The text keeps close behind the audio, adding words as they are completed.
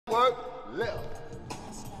left.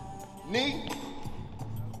 Knee.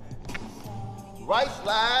 Right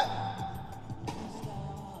slide.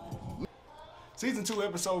 Season 2,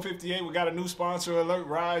 episode 58, we got a new sponsor alert,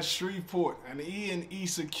 Rise Shreveport and E&E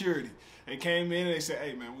Security. They came in and they said,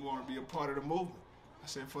 hey man, we want to be a part of the movement. I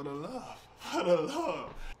said, for the love, for the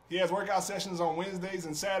love. He has workout sessions on Wednesdays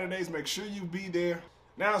and Saturdays. Make sure you be there.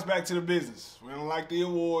 Now it's back to the business. We don't like the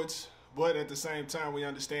awards, but at the same time, we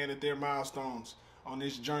understand that they're milestones on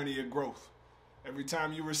this journey of growth. Every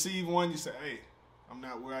time you receive one, you say, hey, I'm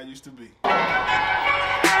not where I used to be.